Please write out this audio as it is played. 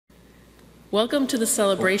Welcome to the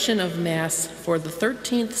celebration of Mass for the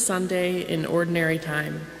 13th Sunday in Ordinary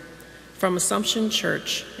Time from Assumption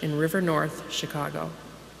Church in River North, Chicago.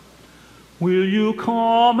 Will you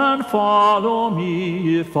come and follow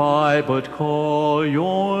me if I but call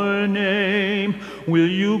your name? Will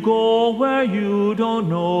you go where you don't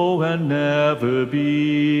know and never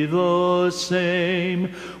be the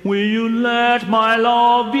same? Will you let my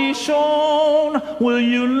love be shown? Will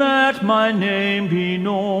you let my name be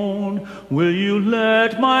known? Will you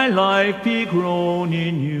let my life be grown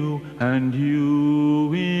in you and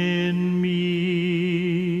you in me?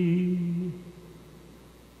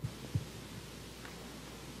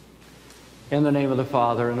 In the name of the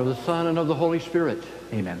Father, and of the Son, and of the Holy Spirit.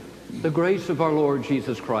 Amen. The grace of our Lord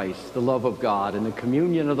Jesus Christ, the love of God, and the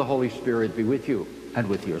communion of the Holy Spirit be with you. And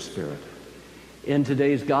with your spirit. In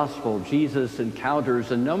today's Gospel, Jesus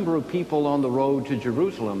encounters a number of people on the road to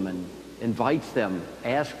Jerusalem and invites them,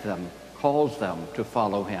 asks them, calls them to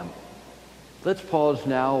follow him. Let's pause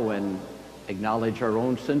now and acknowledge our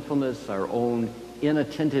own sinfulness, our own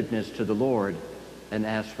inattentiveness to the Lord, and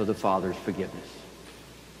ask for the Father's forgiveness.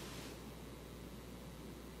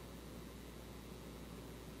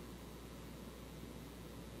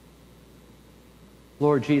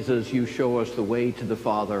 Lord Jesus, you show us the way to the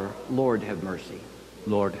Father. Lord, have mercy.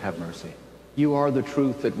 Lord, have mercy. You are the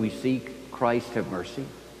truth that we seek. Christ, have mercy.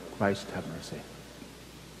 Christ, have mercy.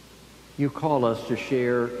 You call us to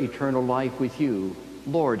share eternal life with you.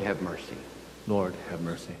 Lord, have mercy. Lord, have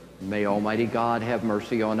mercy. May Almighty God have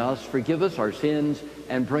mercy on us, forgive us our sins,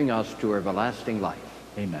 and bring us to everlasting life.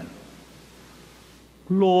 Amen.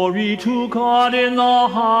 Glory to God in the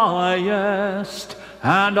highest,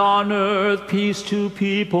 and on earth peace to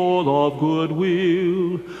people of good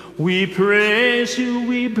will. We praise you,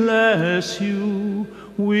 we bless you,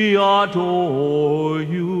 we adore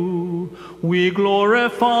you. We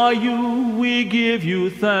glorify you, we give you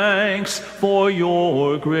thanks for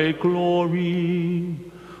your great glory.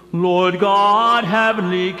 Lord God,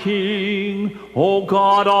 heavenly King, O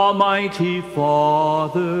God, almighty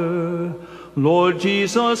Father, Lord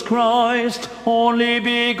Jesus Christ, only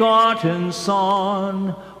begotten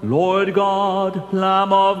Son, Lord God,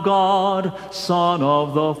 Lamb of God, Son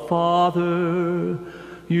of the Father,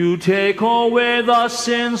 you take away the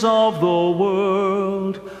sins of the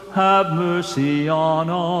world, have mercy on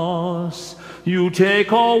us. You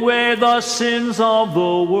take away the sins of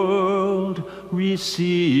the world,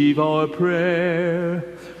 receive our prayer.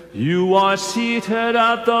 You are seated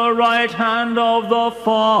at the right hand of the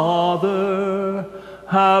Father.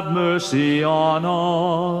 Have mercy on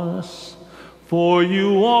us. For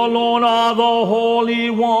you alone are the Holy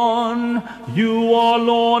One. You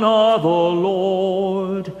alone are the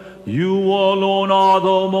Lord. You alone are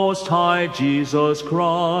the Most High Jesus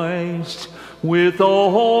Christ. With the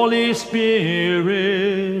Holy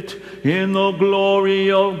Spirit, in the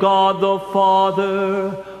glory of God the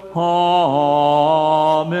Father.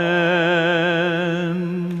 Amen.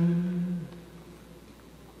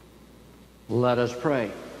 Let us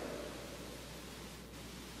pray.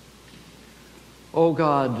 O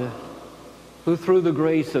God, who through the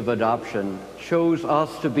grace of adoption chose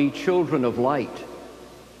us to be children of light,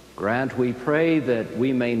 grant, we pray, that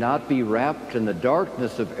we may not be wrapped in the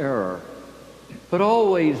darkness of error, but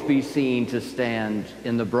always be seen to stand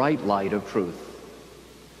in the bright light of truth.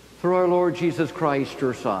 Through our Lord Jesus Christ,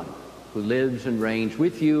 your Son, who lives and reigns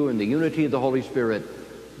with you in the unity of the Holy Spirit,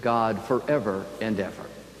 God, forever and ever.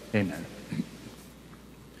 Amen.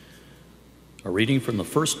 A reading from the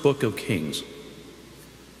first book of Kings.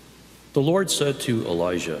 The Lord said to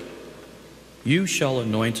Elijah, "You shall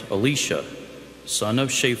anoint Elisha, son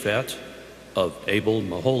of Shaphat, of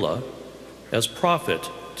Abel-Meholah, as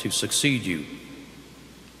prophet to succeed you."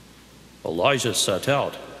 Elijah set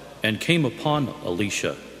out and came upon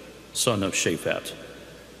Elisha, son of Shaphat,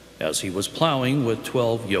 as he was plowing with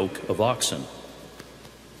 12 yoke of oxen.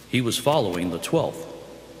 He was following the 12th.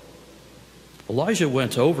 Elijah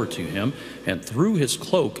went over to him and threw his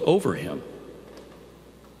cloak over him.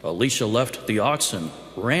 Elisha left the oxen,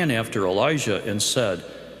 ran after Elijah, and said,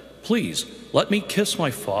 "Please, let me kiss my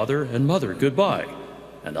father and mother goodbye,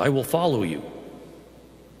 and I will follow you."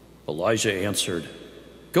 Elijah answered,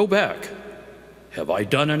 "Go back. Have I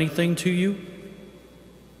done anything to you?"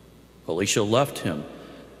 Elisha left him,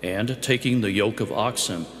 and taking the yoke of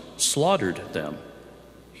oxen, slaughtered them.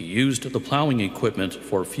 He used the plowing equipment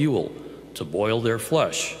for fuel to boil their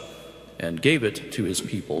flesh, and gave it to his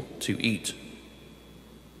people to eat.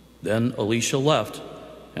 Then Elisha left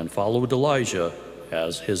and followed Elijah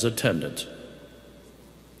as his attendant.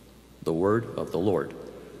 The word of the Lord.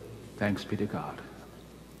 Thanks be to God.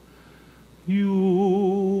 You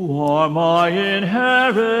are my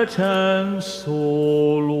inheritance,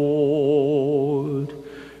 O Lord.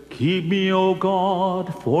 Keep me, O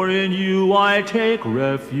God, for in you I take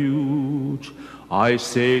refuge. I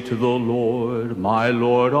say to the Lord, my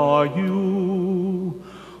Lord are you.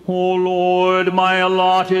 O Lord, my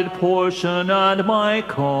allotted portion and my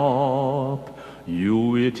cup.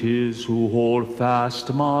 You it is who hold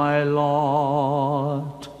fast my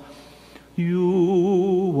lot.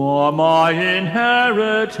 You are my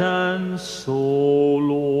inheritance, O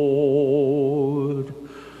Lord.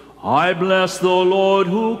 I bless the Lord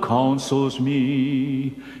who counsels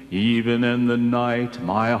me. Even in the night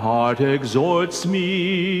my heart exhorts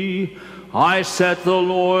me. I set the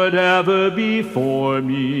Lord ever before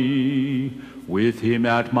me. With him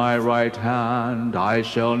at my right hand I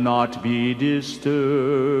shall not be disturbed.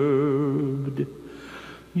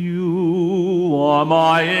 You are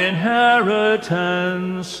my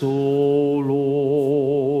inheritance, O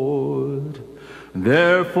Lord.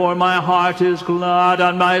 Therefore my heart is glad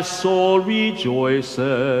and my soul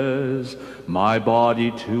rejoices. My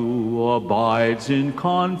body too abides in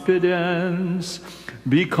confidence,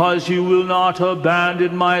 because you will not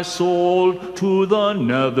abandon my soul to the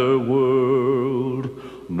netherworld,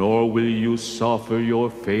 nor will you suffer your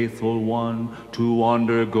faithful one to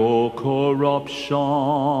undergo corruption.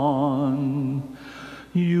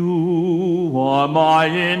 You are my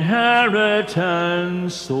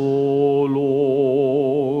inheritance, O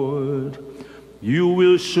Lord. You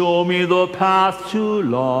will show me the path to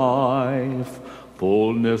life.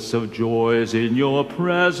 Fullness of joys in your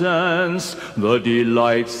presence, the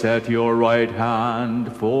delights at your right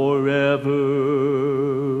hand forever.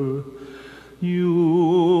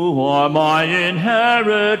 You are my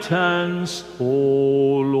inheritance, O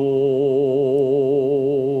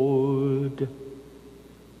Lord.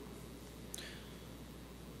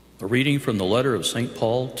 A reading from the letter of St.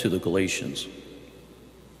 Paul to the Galatians.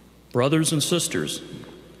 Brothers and sisters,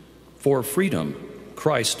 for freedom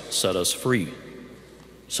Christ set us free.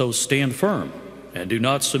 So stand firm and do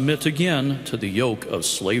not submit again to the yoke of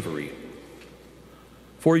slavery.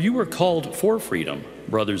 For you were called for freedom,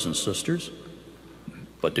 brothers and sisters,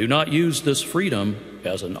 but do not use this freedom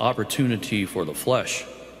as an opportunity for the flesh.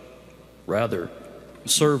 Rather,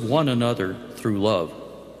 serve one another through love.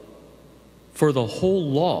 For the whole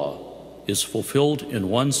law is fulfilled in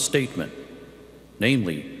one statement,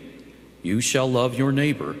 namely, you shall love your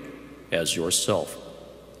neighbor as yourself.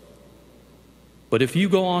 But if you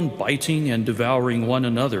go on biting and devouring one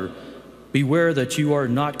another, beware that you are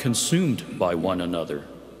not consumed by one another.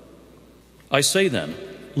 I say then,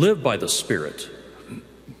 live by the Spirit,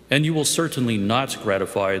 and you will certainly not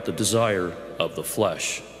gratify the desire of the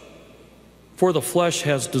flesh. For the flesh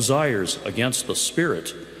has desires against the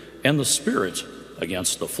Spirit, and the Spirit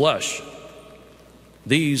against the flesh.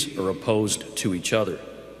 These are opposed to each other,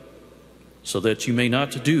 so that you may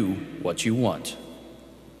not do what you want.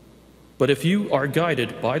 But if you are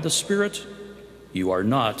guided by the Spirit, you are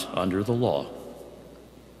not under the law.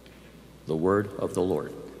 The word of the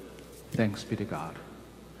Lord. Thanks be to God.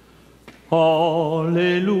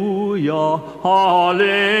 Hallelujah,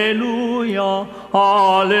 hallelujah,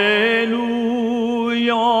 hallelujah.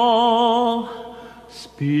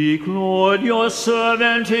 Speak, Lord, your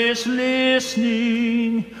servant is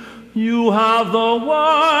listening. You have the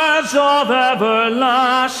words of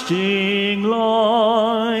everlasting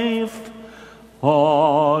life.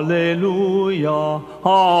 Hallelujah,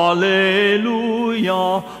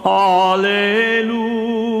 hallelujah, hallelujah.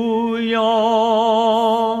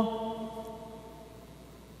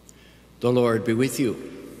 The Lord be with you.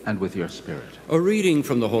 And with your spirit. A reading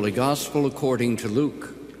from the Holy Gospel according to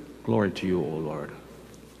Luke. Glory to you, O Lord.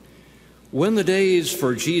 When the days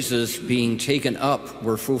for Jesus being taken up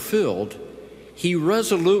were fulfilled, he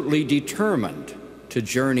resolutely determined to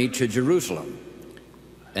journey to Jerusalem,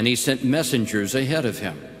 and he sent messengers ahead of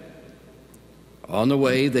him. On the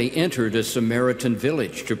way, they entered a Samaritan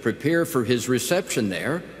village to prepare for his reception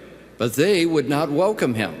there, but they would not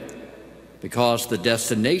welcome him, because the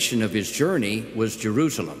destination of his journey was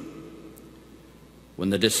Jerusalem. When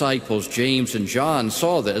the disciples James and John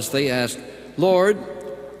saw this, they asked, "Lord,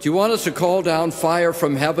 do you want us to call down fire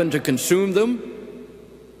from heaven to consume them?"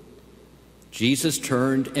 Jesus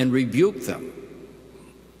turned and rebuked them,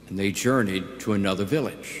 and they journeyed to another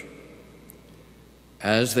village.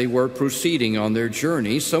 As they were proceeding on their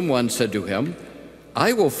journey, someone said to him,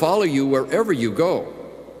 "I will follow you wherever you go."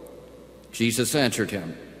 Jesus answered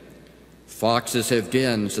him, "Foxes have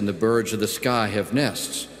dens and the birds of the sky have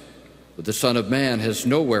nests, but the Son of Man has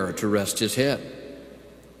nowhere to rest his head."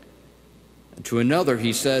 And to another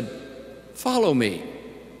he said, "Follow me."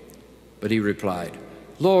 But he replied,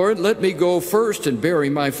 "Lord, let me go first and bury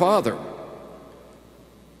my father."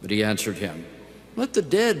 But he answered him, "Let the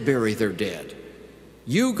dead bury their dead.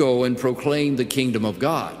 You go and proclaim the kingdom of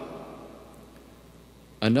God."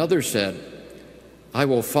 Another said, "I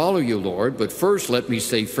will follow you, Lord, but first let me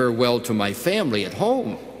say farewell to my family at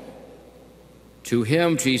home." To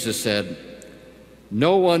him Jesus said,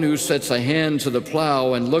 "No one who sets a hand to the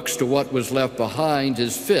plow and looks to what was left behind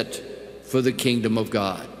is fit for the kingdom of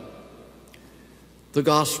God." The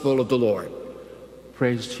Gospel of the Lord.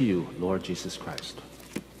 Praise to you, Lord Jesus Christ.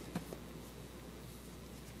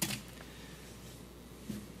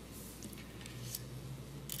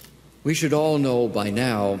 We should all know by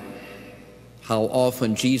now how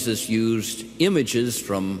often Jesus used images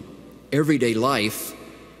from everyday life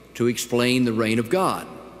to explain the reign of God.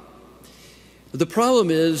 The problem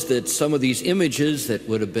is that some of these images that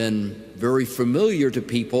would have been very familiar to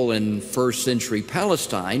people in first century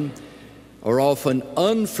Palestine are often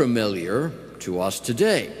unfamiliar to us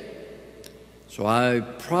today. So I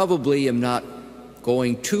probably am not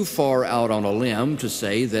going too far out on a limb to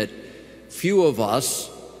say that few of us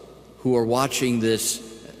who are watching this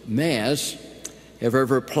Mass have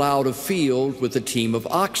ever plowed a field with a team of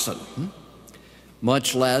oxen,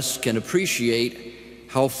 much less can appreciate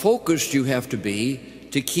how focused you have to be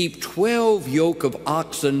to keep 12 yoke of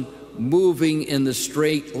oxen moving in the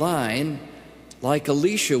straight line like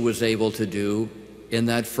Elisha was able to do in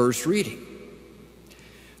that first reading.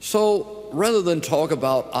 So rather than talk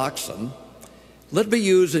about oxen, let me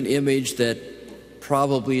use an image that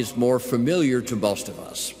probably is more familiar to most of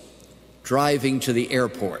us: driving to the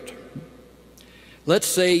airport. Let's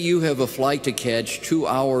say you have a flight to catch 2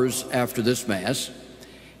 hours after this Mass,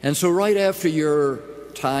 and so right after your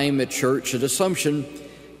time at church at Assumption,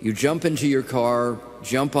 you jump into your car,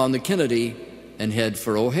 jump on the Kennedy, and head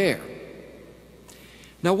for O'Hare.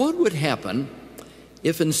 Now, what would happen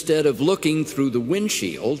if instead of looking through the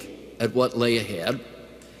windshield at what lay ahead,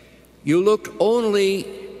 you looked only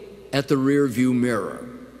at the rear view mirror,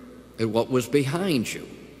 at what was behind you?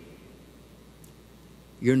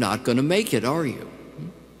 You're not going to make it, are you?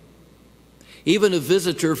 Even a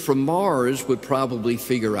visitor from Mars would probably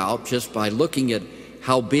figure out, just by looking at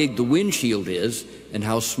how big the windshield is and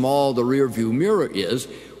how small the rear view mirror is,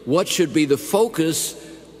 what should be the focus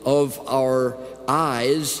of our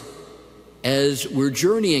eyes as we're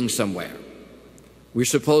journeying somewhere. We're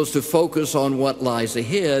supposed to focus on what lies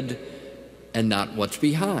ahead and not what's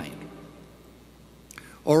behind.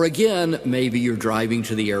 Or again, maybe you're driving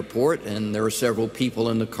to the airport and there are several people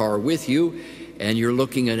in the car with you, and you're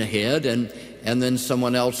looking ahead, and then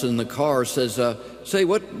someone else in the car says, say,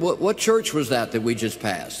 what church was that we just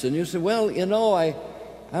passed? And you say, well, you know,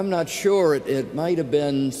 I'm not sure. It might have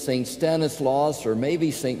been St. Stanislaus or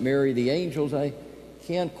maybe St. Mary the Angels. I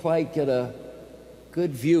can't quite get a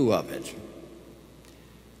good view of it.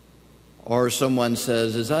 Or someone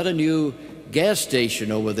says, is that a new gas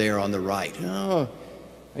station over there on the right? Oh,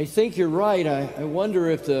 I think you're right. I wonder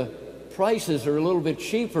if the prices are a little bit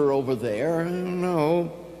cheaper over there. I don't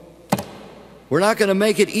know. We're not going to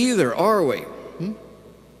make it either, are we?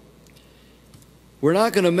 We're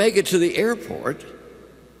not going to make it to the airport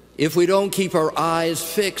if we don't keep our eyes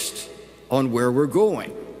fixed on where we're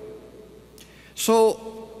going.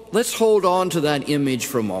 So let's hold on to that image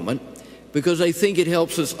for a moment, because I think it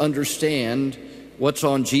helps us understand what's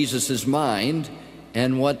on Jesus' mind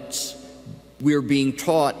and what we're being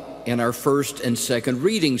taught in our first and second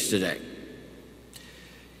readings today.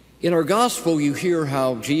 In our gospel, you hear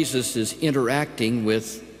how Jesus is interacting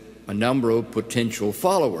with a number of potential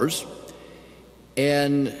followers,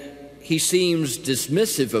 and he seems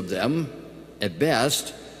dismissive of them at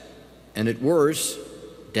best, and at worst,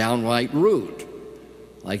 downright rude,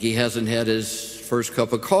 like he hasn't had his first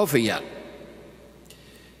cup of coffee yet.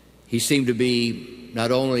 He seemed to be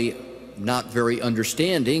not only not very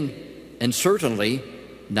understanding, and certainly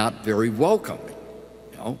not very welcoming.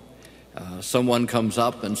 Someone comes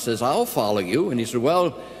up and says, I'll follow you. And he said,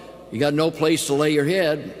 well, you got no place to lay your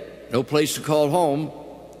head, no place to call home.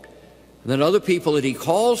 And then other people that he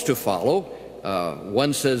calls to follow,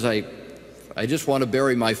 one says, I just want to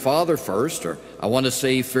bury my father first, or I want to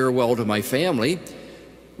say farewell to my family,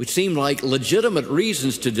 which seem like legitimate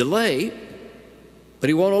reasons to delay, but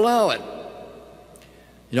he won't allow it.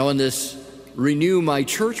 In this Renew My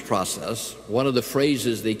Church process, one of the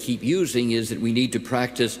phrases they keep using is that we need to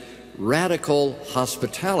practice radical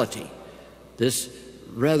hospitality, this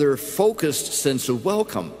rather focused sense of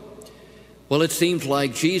welcome. Well, it seems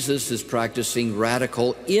like Jesus is practicing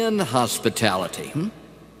radical inhospitality.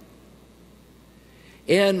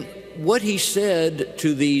 And what he said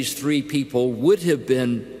to these three people would have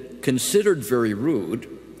been considered very rude,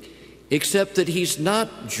 except that he's not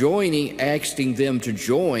asking them to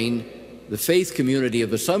join the faith community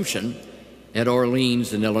of Assumption at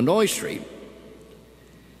Orleans and Illinois Street.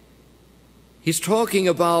 He's talking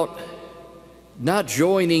about not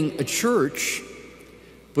joining a church,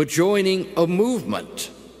 but joining a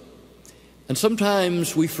movement. And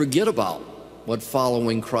sometimes we forget about what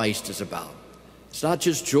following Christ is about. It's not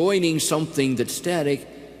just joining something that's static,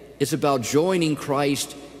 it's about joining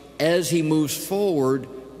Christ as he moves forward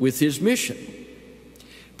with his mission.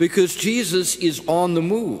 Because Jesus is on the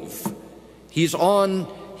move. He's on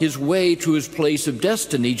his way to his place of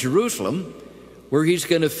destiny, Jerusalem, where he's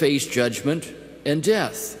going to face judgment and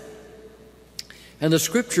death. And the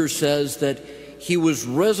scripture says that he was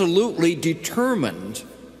resolutely determined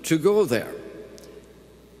to go there.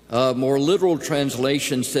 A more literal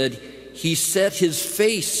translation said he set his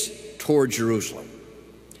face toward Jerusalem.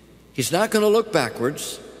 He's not going to look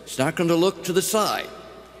backwards. He's not going to look to the side.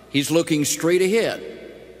 He's looking straight ahead.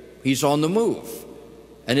 He's on the move.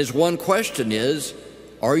 And his one question is,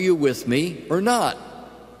 are you with me or not?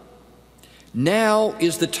 Now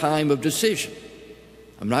is the time of decision.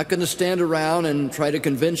 I'm not going to stand around and try to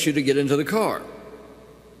convince you to get into the car.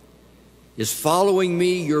 Is following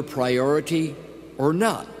me your priority or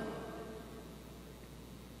not?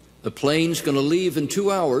 The plane's going to leave in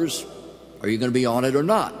 2 hours. Are you going to be on it or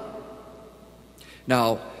not?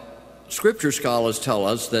 Now, Scripture scholars tell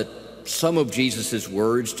us that some of Jesus'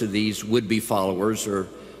 words to these would-be followers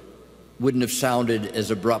wouldn't have sounded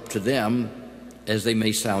as abrupt to them as they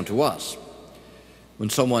may sound to us. When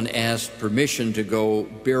someone asks permission to go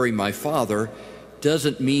bury my father,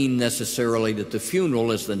 doesn't mean necessarily that the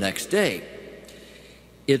funeral is the next day.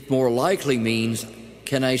 It more likely means,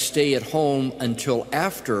 can I stay at home until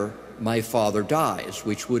after my father dies,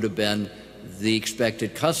 which would have been the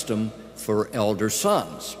expected custom for elder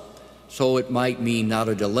sons. So it might mean not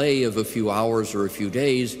a delay of a few hours or a few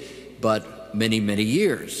days, but many, many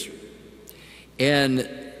years. And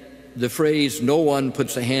the phrase, no one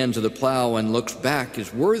puts a hand to the plow and looks back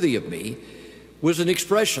is worthy of me, was an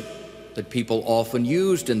expression that people often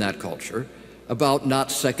used in that culture about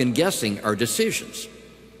not second-guessing our decisions.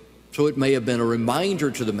 So it may have been a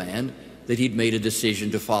reminder to the man that he'd made a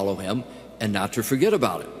decision to follow him and not to forget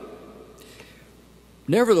about it.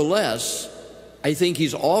 Nevertheless, I think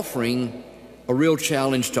he's offering a real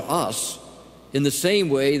challenge to us in the same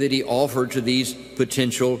way that he offered to these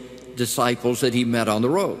potential disciples that he met on the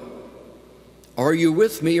road. Are you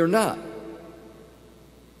with me or not?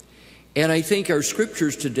 And I think our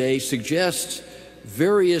scriptures today suggest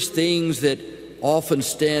various things that often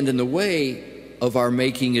stand in the way of our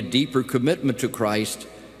making a deeper commitment to Christ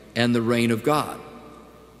and the reign of God.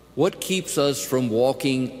 What keeps us from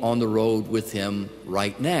walking on the road with him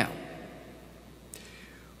right now?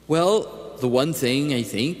 Well, the one thing I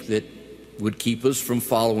think that would keep us from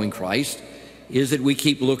following Christ is that we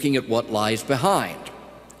keep looking at what lies behind.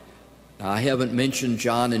 Now, I haven't mentioned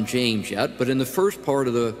John and James yet, but in the first part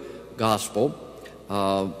of the gospel,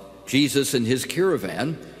 Jesus and his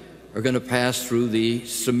caravan are going to pass through the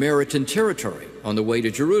Samaritan territory on the way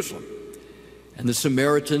to Jerusalem. And the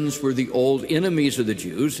Samaritans were the old enemies of the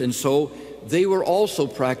Jews, and so they were also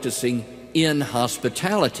practicing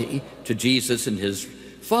inhospitality to Jesus and his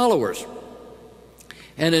followers.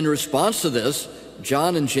 And in response to this,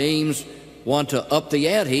 John and James want to up the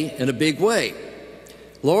ante in a big way.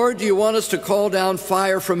 Lord, do you want us to call down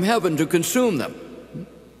fire from heaven to consume them?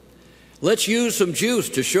 Let's use some juice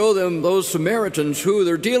to show them, those Samaritans, who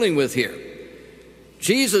they're dealing with here.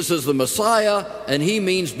 Jesus is the Messiah, and he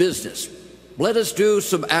means business. Let us do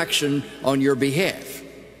some action on your behalf.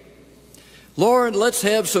 Lord, let's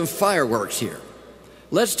have some fireworks here.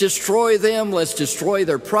 Let's destroy them. Let's destroy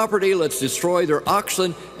their property. Let's destroy their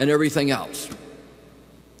oxen and everything else.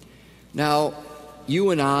 Now,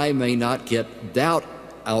 you and I may not get that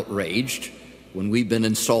outraged when we've been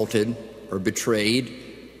insulted or betrayed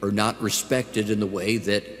or not respected in the way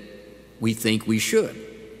that we think we should.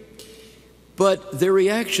 But their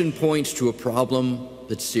reaction points to a problem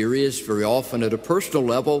that's serious, very often at a personal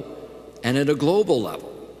level and at a global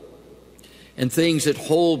level, and things that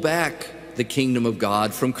hold back the kingdom of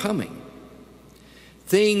God from coming.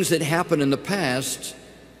 Things that happened in the past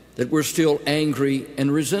that we're still angry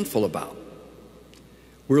and resentful about.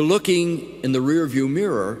 We're looking in the rearview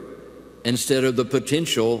mirror instead of the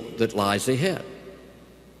potential that lies ahead.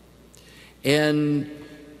 And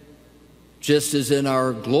just as in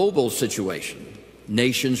our global situation,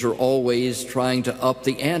 nations are always trying to up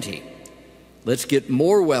the ante. Let's get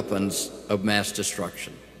more weapons of mass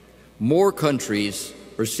destruction. More countries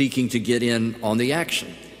are seeking to get in on the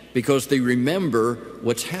action. because they remember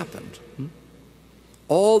what's happened.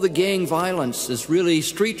 All the gang violence is really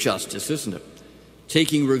street justice, isn't it?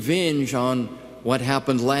 Taking revenge on what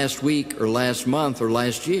happened last week or last month or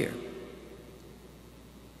last year.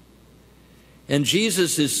 And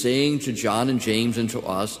Jesus is saying to John and James and to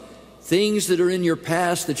us, things that are in your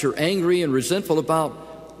past that you're angry and resentful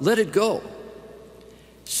about, let it go.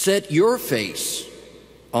 Set your face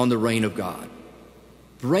on the reign of God.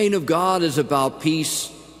 The reign of God is about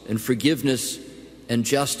peace and forgiveness and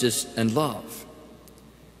justice and love.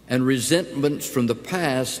 And resentments from the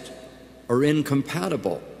past are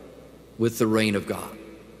incompatible with the reign of God.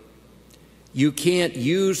 You can't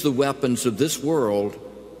use the weapons of this world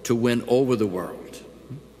to win over the world.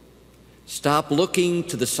 Stop looking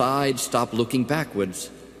to the side, stop looking backwards.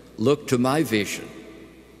 Look to my vision.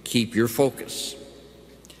 Keep your focus.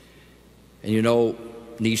 And you know,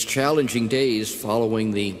 in these challenging days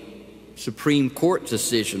following the Supreme Court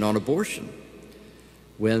decision on abortion,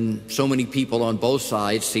 when so many people on both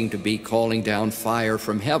sides seem to be calling down fire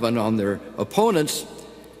from heaven on their opponents,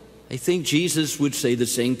 I think Jesus would say the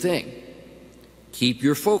same thing. Keep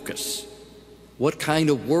your focus. What kind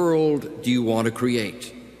of world do you want to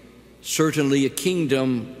create? Certainly a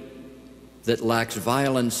kingdom that lacks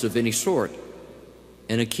violence of any sort,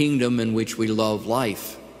 and a kingdom in which we love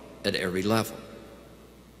life at every level.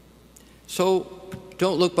 So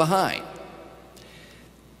don't look behind.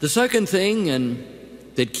 The second thing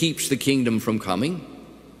that keeps the kingdom from coming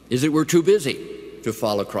is that we're too busy to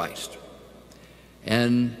follow Christ.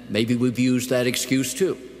 And maybe we've used that excuse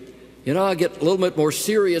too. You know, I get a little bit more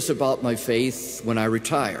serious about my faith when I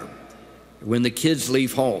retire, when the kids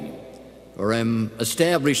leave home, or I'm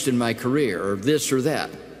established in my career, or this or that.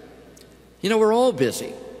 You know, we're all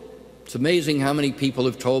busy. It's amazing how many people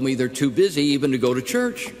have told me they're too busy even to go to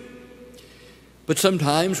church. But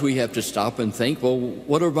sometimes we have to stop and think, well,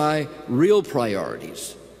 what are my real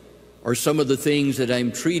priorities? Are some of the things that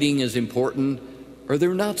I'm treating as important, or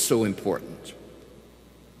they're not so important?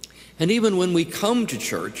 And even when we come to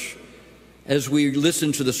church, as we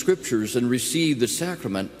listen to the scriptures and receive the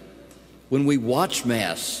sacrament, when we watch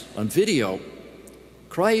Mass on video,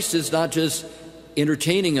 Christ is not just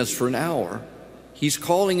entertaining us for an hour. He's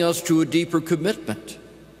calling us to a deeper commitment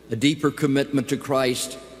to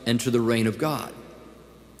Christ and to the reign of God.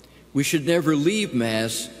 We should never leave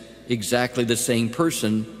Mass exactly the same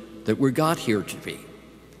person that we got here to be.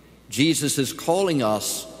 Jesus is calling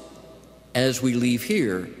us as we leave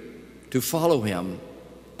here to follow him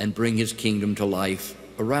and bring his kingdom to life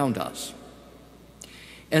around us.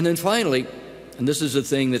 And then finally, and this is the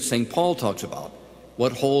thing that St. Paul talks about,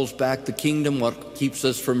 what holds back the kingdom, what keeps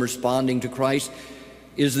us from responding to Christ,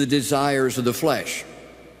 is the desires of the flesh.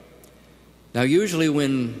 Now, usually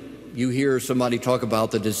when you hear somebody talk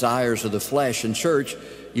about the desires of the flesh in church,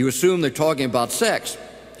 you assume they're talking about sex.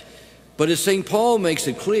 But as St. Paul makes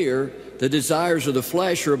it clear, the desires of the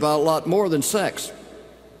flesh are about a lot more than sex.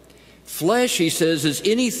 Flesh, he says, is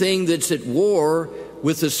anything that's at war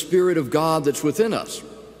with the Spirit of God that's within us.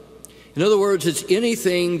 In other words, it's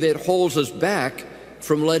anything that holds us back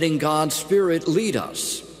from letting God's Spirit lead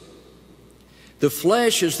us. The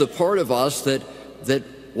flesh is the part of us that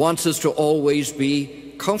wants us to always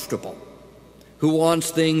be comfortable, who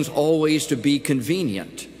wants things always to be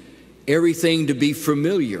convenient, everything to be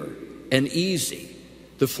familiar and easy.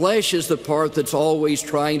 The flesh is the part that's always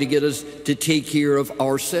trying to get us to take care of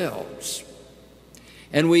ourselves.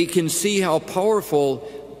 And we can see how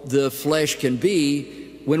powerful the flesh can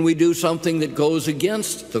be when we do something that goes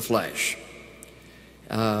against the flesh.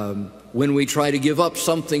 When we try to give up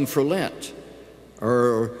something for Lent,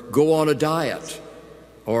 or go on a diet,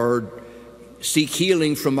 or seek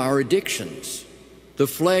healing from our addictions, the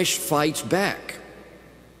flesh fights back,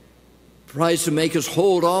 tries to make us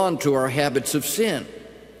hold on to our habits of sin.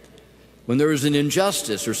 When there is an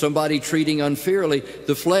injustice or somebody treating unfairly,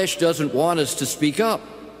 the flesh doesn't want us to speak up,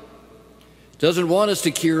 doesn't want us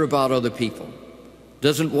to care about other people,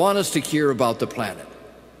 doesn't want us to care about the planet.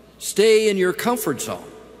 Stay in your comfort zone.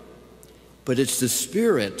 But it's the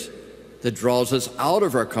Spirit that draws us out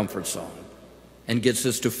of our comfort zone and gets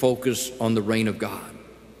us to focus on the reign of God.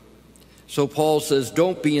 So Paul says,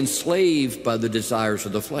 don't be enslaved by the desires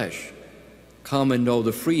of the flesh. Come and know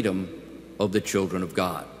the freedom of the children of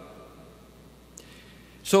God.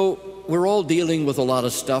 So we're all dealing with a lot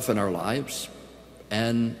of stuff in our lives,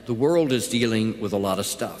 and the world is dealing with a lot of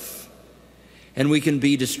stuff. And we can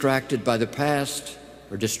be distracted by the past,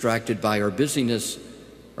 or distracted by our busyness,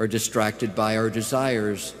 or distracted by our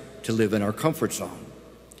desires to live in our comfort zone.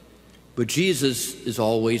 But Jesus is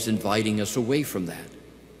always inviting us away from that.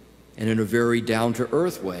 And in a very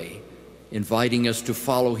down-to-earth way, inviting us to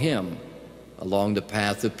follow him along the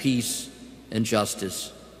path of peace and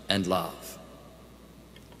justice and love.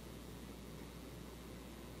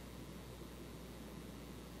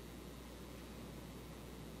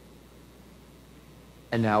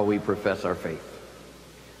 And now we profess our faith.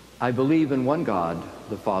 I believe in one God,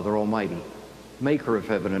 the Father Almighty, maker of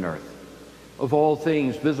heaven and earth, of all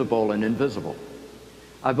things visible and invisible.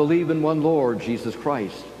 I believe in one Lord, Jesus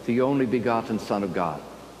Christ, the only begotten Son of God,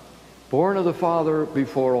 born of the Father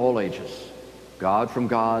before all ages, God from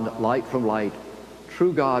God, light from light,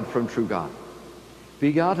 true God from true God,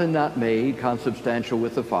 begotten, not made, consubstantial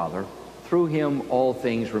with the Father. Through him all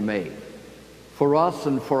things were made. For us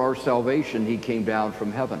and for our salvation he came down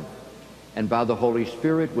from heaven, and by the Holy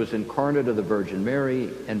Spirit was incarnate of the Virgin Mary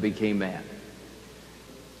and became man.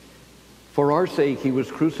 For our sake he was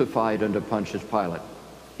crucified under Pontius Pilate.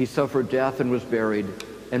 He suffered death and was buried,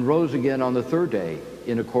 and rose again on the third day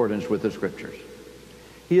in accordance with the Scriptures.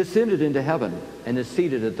 He ascended into heaven and is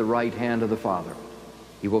seated at the right hand of the Father.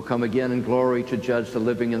 He will come again in glory to judge the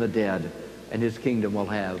living and the dead, and his kingdom will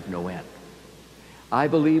have no end. I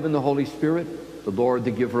believe in the Holy Spirit, the Lord,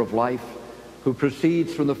 the giver of life, who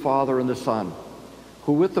proceeds from the Father and the Son,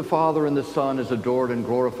 who with the Father and the Son is adored and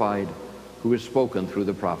glorified, who is spoken through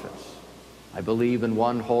the prophets. I believe in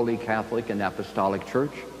one holy Catholic and Apostolic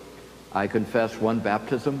Church. I confess one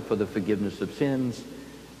baptism for the forgiveness of sins,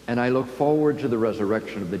 and I look forward to the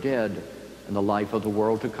resurrection of the dead and the life of the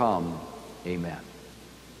world to come. Amen.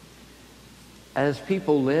 As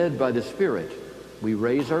people led by the Spirit, we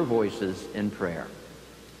raise our voices in prayer.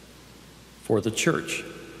 For the Church,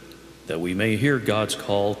 that we may hear God's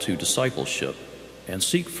call to discipleship and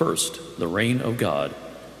seek first the reign of God,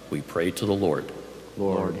 we pray to the Lord.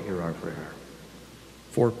 Lord, hear our prayer.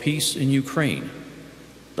 For peace in Ukraine,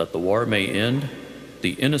 that the war may end,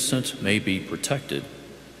 the innocent may be protected,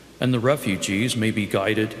 and the refugees may be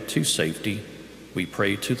guided to safety, we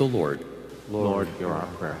pray to the Lord. Lord, hear our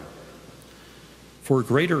prayer. For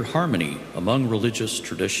greater harmony among religious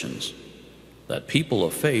traditions, that people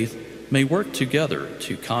of faith may work together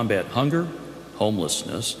to combat hunger,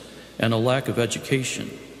 homelessness, and a lack of education,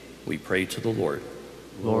 we pray to the Lord.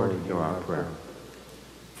 Lord, hear our prayer.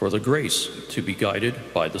 For the grace to be guided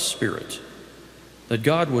by the Spirit, that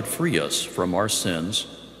God would free us from our sins,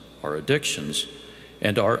 our addictions,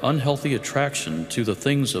 and our unhealthy attraction to the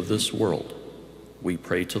things of this world, we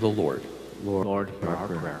pray to the Lord. Lord, hear our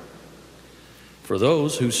prayer. For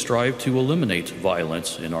those who strive to eliminate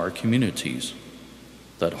violence in our communities,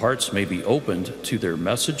 that hearts may be opened to their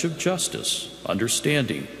message of justice,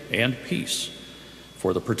 understanding, and peace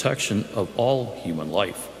for the protection of all human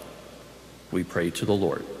life, we pray to the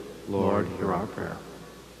Lord. Lord, hear our prayer.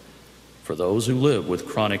 For those who live with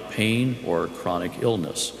chronic pain or chronic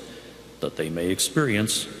illness, that they may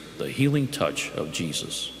experience the healing touch of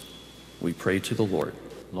Jesus, we pray to the Lord.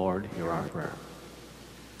 Lord, hear our prayer.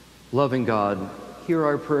 Loving God, hear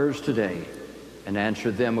our prayers today and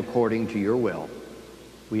answer them according to your will.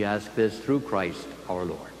 We ask this through Christ our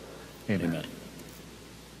Lord. Amen.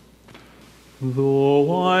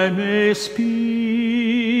 Though I may speak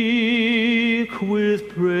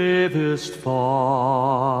with bravest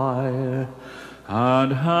fire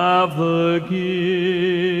and have the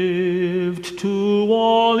gift to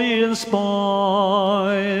all inspire,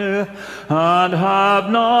 and have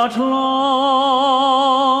not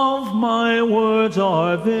love, my words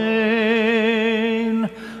are vain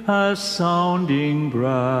as sounding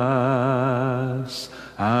brass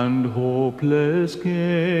and hopeless gain.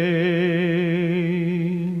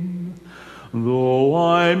 Though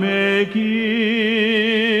I may give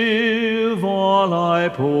all I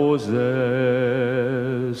possess,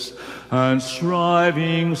 and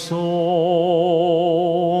striving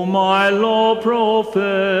so my law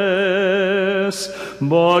profess,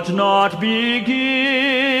 but not be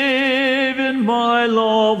given my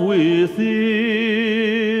love within,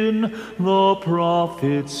 the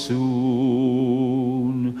prophet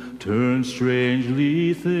soon turns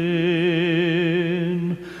strangely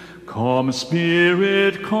thin. Come,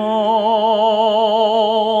 Spirit, calm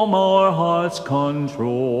our heart's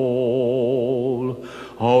control.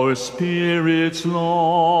 Our spirits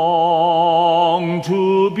long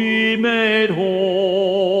to be made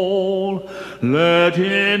whole. Let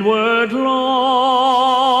inward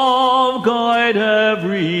love guide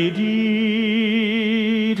every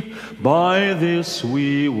deed. By this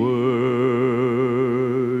we worship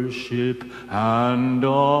and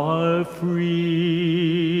are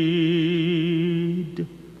freed.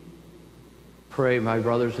 Pray, my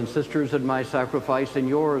brothers and sisters, that my sacrifice and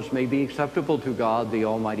yours may be acceptable to God, the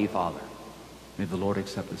Almighty Father. May the Lord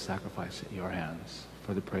accept the sacrifice at your hands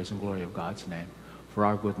for the praise and glory of God's name, for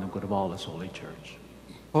our good and the good of all His holy church.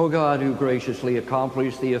 O God, who graciously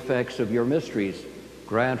accomplish the effects of your mysteries,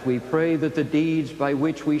 grant, we pray, that the deeds by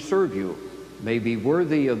which we serve you may be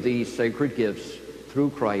worthy of these sacred gifts through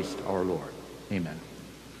Christ our Lord. Amen.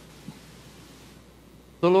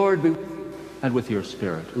 The Lord be And with your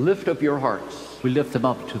spirit, lift up your hearts. we lift them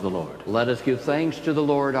up to the Lord. Let us give thanks to the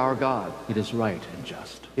Lord our God. It is right and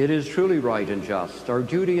just. It is truly right and just, our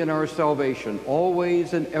duty and our salvation,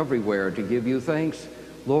 always and everywhere to give you thanks,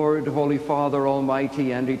 Lord, Holy Father,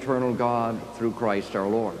 Almighty and eternal God, through Christ our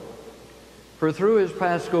Lord. For through his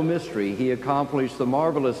paschal mystery he accomplished the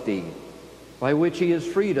marvelous deed by which he has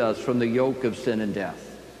freed us from the yoke of sin and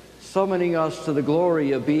death, summoning us to the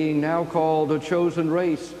glory of being now called a chosen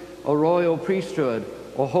race, a royal priesthood,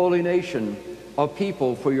 a holy nation, a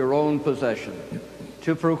people for your own possession,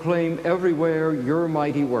 to proclaim everywhere your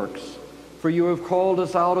mighty works. For you have called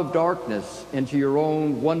us out of darkness into your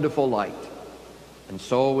own wonderful light. And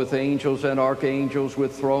so with angels and archangels,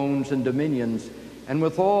 with thrones and dominions, and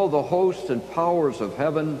with all the hosts and powers of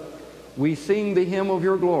heaven, we sing the hymn of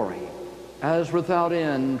your glory, as without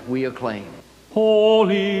end we acclaim.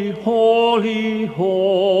 Holy, holy,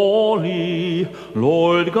 holy,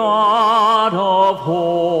 Lord God of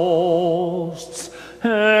hosts,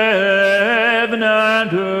 heaven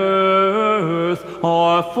and earth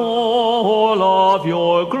are full of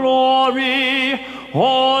your glory.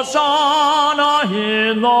 Hosanna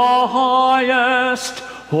in the highest,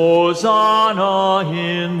 Hosanna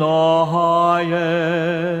in the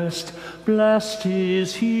highest. Blessed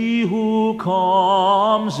is he who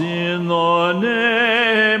comes in the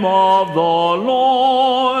name of the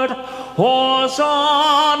Lord.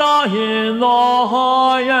 Hosanna in the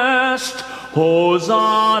highest,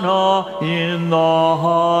 Hosanna in the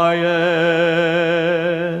highest.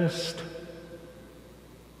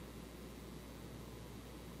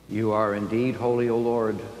 You are indeed holy, O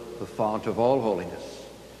Lord, the fount of all holiness.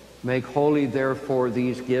 Make holy, therefore,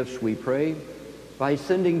 these gifts, we pray, by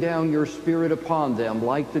sending down your Spirit upon them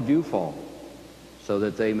like the dewfall, so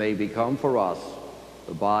that they may become for us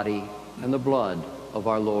the body and the blood of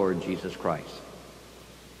our Lord Jesus Christ.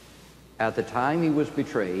 At the time he was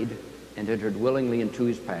betrayed and entered willingly into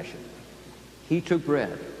his passion, he took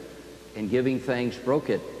bread, and giving thanks,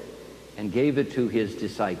 broke it, and gave it to his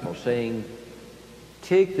disciples, saying,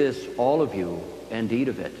 "Take this, all of you, and eat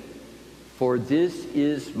of it, for this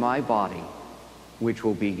is my body, which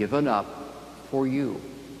will be given up for you."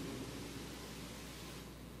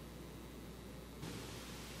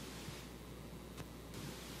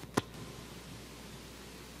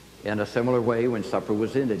 In a similar way, when supper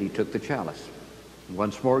was ended, he took the chalice.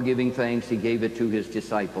 Once more giving thanks, he gave it to his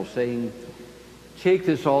disciples, saying, "Take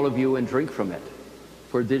this, all of you, and drink from it,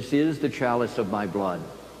 for this is the chalice of my blood,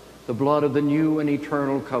 the blood of the new and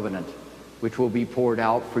eternal covenant, which will be poured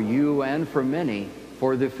out for you and for many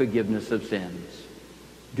for the forgiveness of sins.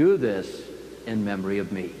 Do this in memory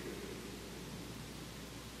of me."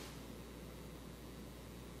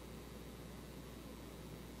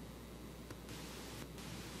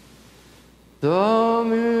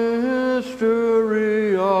 The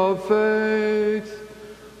mystery of faith.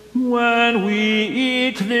 When we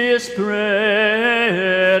eat this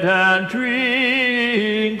bread and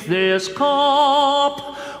drink this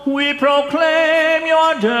cup, we proclaim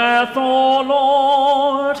your death, O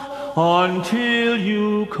Lord, until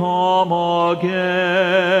you come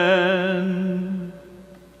again.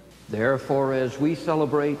 Therefore, as we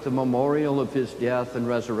celebrate the memorial of his death and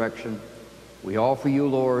resurrection, we offer you,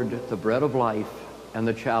 Lord, the bread of life and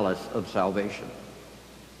the chalice of salvation,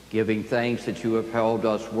 giving thanks that you have held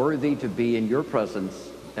us worthy to be in your presence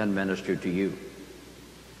and minister to you.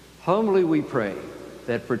 Humbly we pray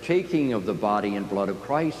that, partaking of the body and blood of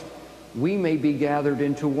Christ, we may be gathered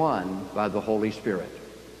into one by the Holy Spirit.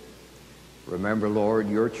 Remember, Lord,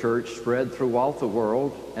 your church spread throughout the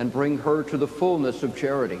world, and bring her to the fullness of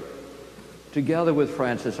charity, together with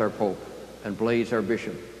Francis our Pope and Blaise our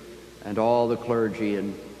Bishop, and all the clergy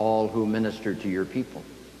and all who minister to your people.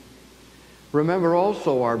 Remember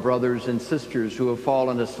also our brothers and sisters who have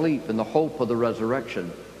fallen asleep in the hope of the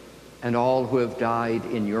resurrection, and all who have died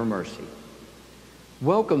in your mercy.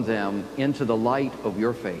 Welcome them into the light of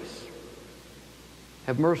your face.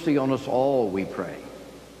 Have mercy on us all, we pray,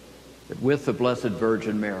 that with the Blessed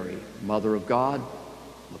Virgin Mary, Mother of God,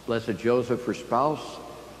 the Blessed Joseph, her spouse,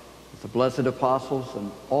 with the blessed apostles, and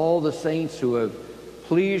all the saints who have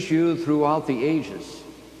pleased you throughout the ages,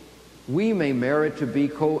 we may merit to be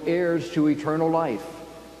co-heirs to eternal life,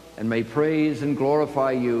 and may praise and glorify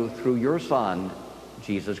you through your Son,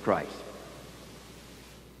 Jesus Christ.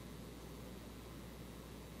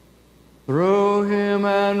 Through through him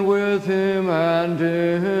and with him and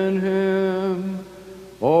in him.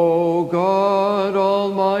 O God,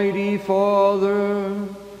 Almighty Father,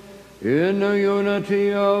 in the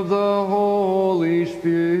unity of the Holy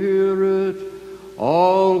Spirit,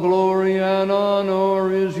 all glory and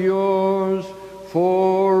honor is yours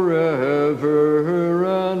forever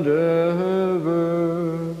and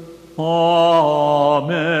ever.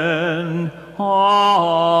 Amen.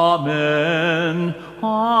 Amen.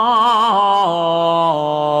 Amen.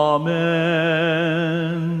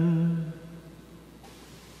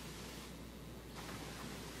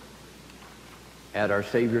 At our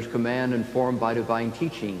Savior's command, informed by divine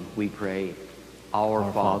teaching, we pray,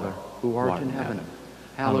 Our Father, who art in heaven,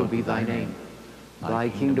 hallowed be thy name. Thy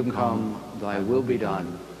kingdom come, thy will be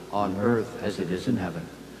done, on earth as it is in heaven.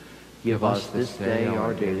 Give us this day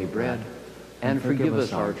our daily bread, and forgive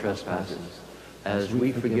us our trespasses, as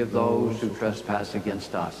we forgive those who trespass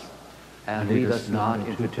against us. And lead us not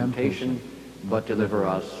into temptation, but deliver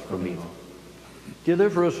us from evil.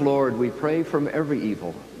 Deliver us, Lord, we pray, from every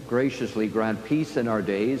evil. Graciously grant peace in our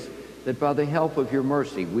days, that by the help of your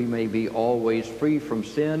mercy we may be always free from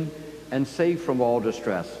sin and safe from all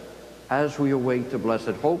distress, as we await the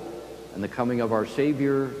blessed hope and the coming of our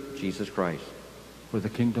Savior, Jesus Christ. For the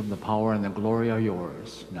kingdom, the power, and the glory are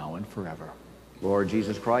yours, now and forever. Lord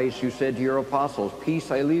Jesus Christ, you said to your apostles,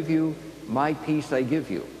 Peace I leave you, my peace I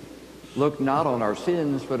give you. Look not on our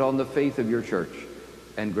sins, but on the faith of your church,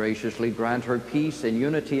 and graciously grant her peace and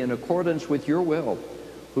unity in accordance with your will,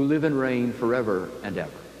 who live and reign forever and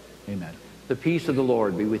ever. Amen. The peace of the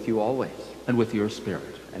Lord be with you always. And with your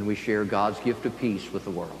spirit. And we share God's gift of peace with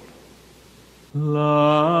the world. Lamb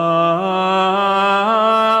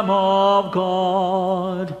of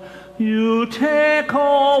God, you take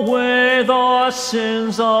away the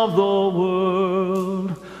sins of the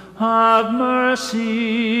world. Have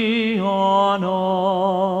mercy on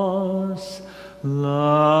us. Lamb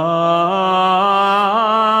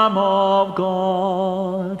of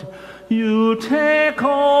God, you take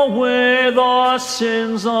away the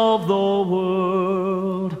sins of the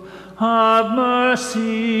world. Have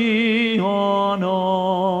mercy on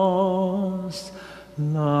us.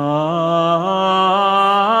 Lamb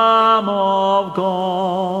of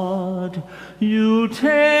God, you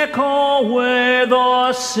take away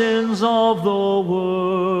the sins of the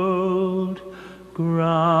world.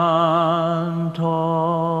 Grant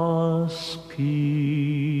us peace.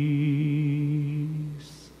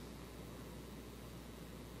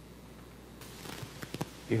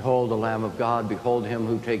 Behold the Lamb of God, behold him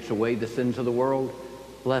who takes away the sins of the world.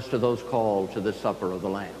 Blessed are those called to the supper of the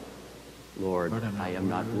Lamb. Lord, I am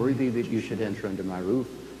not worthy that you should enter under my roof,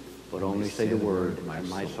 but only say the word, and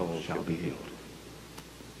my soul shall be healed.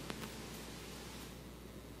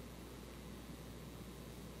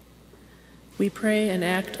 We pray an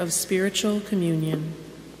act of spiritual communion.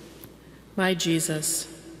 My Jesus,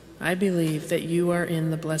 I believe that you are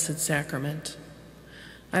in the Blessed Sacrament.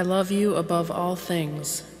 I love you above all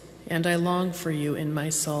things, and I long for you in my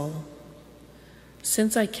soul.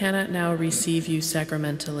 Since I cannot now receive you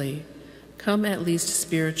sacramentally, come at least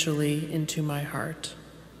spiritually into my heart.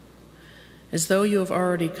 As though you have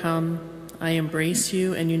already come, I embrace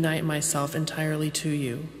you and unite myself entirely to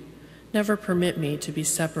you. Never permit me to be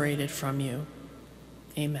separated from you.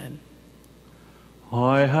 Amen.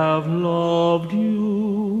 I have loved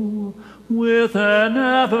you with an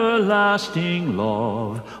everlasting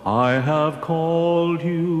love. I have called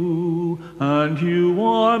you, and you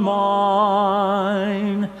are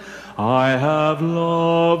mine. I have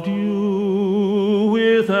loved you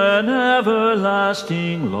with an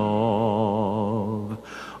everlasting love.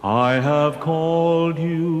 I have called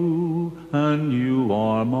you, and you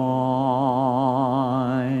are mine.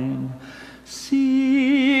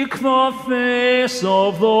 Seek the face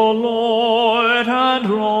of the Lord and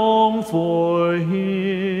long for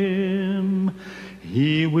him.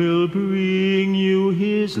 He will bring you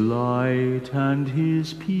his light and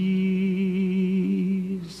his peace.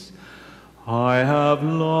 I have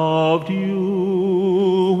loved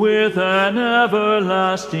you with an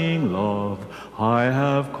everlasting love. I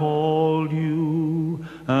have called you,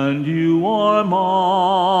 and you are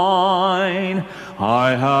mine.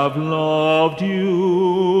 I have loved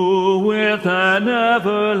you with an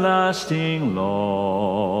everlasting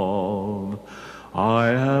love. I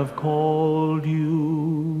have called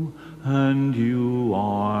you, and you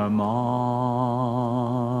are mine.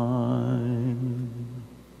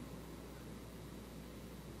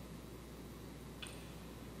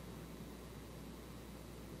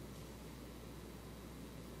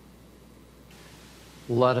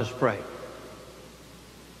 Let us pray.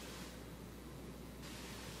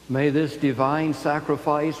 May this divine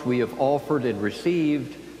sacrifice we have offered and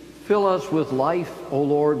received fill us with life, O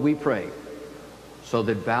Lord, we pray, so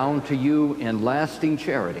that bound to you in lasting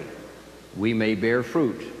charity, we may bear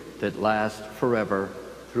fruit that lasts forever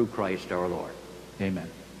through Christ our Lord. Amen.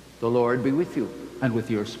 The Lord be with you. And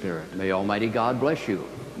with your spirit. May Almighty God bless you,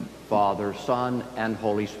 Father, Son, and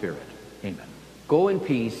Holy Spirit. Amen. Go in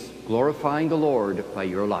peace, glorifying the Lord by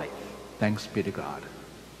your life. Thanks be to God.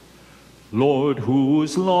 Lord,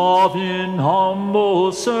 whose love in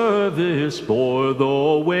humble service bore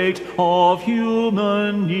the weight of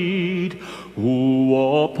human need,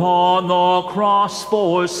 who upon the cross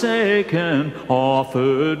forsaken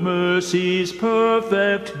offered mercy's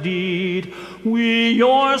perfect deed, we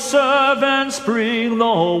your servants bring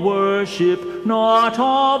the worship, not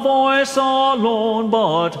a voice alone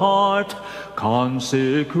but heart,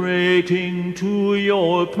 consecrating to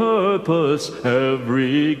your purpose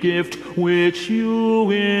every gift which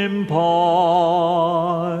you impart.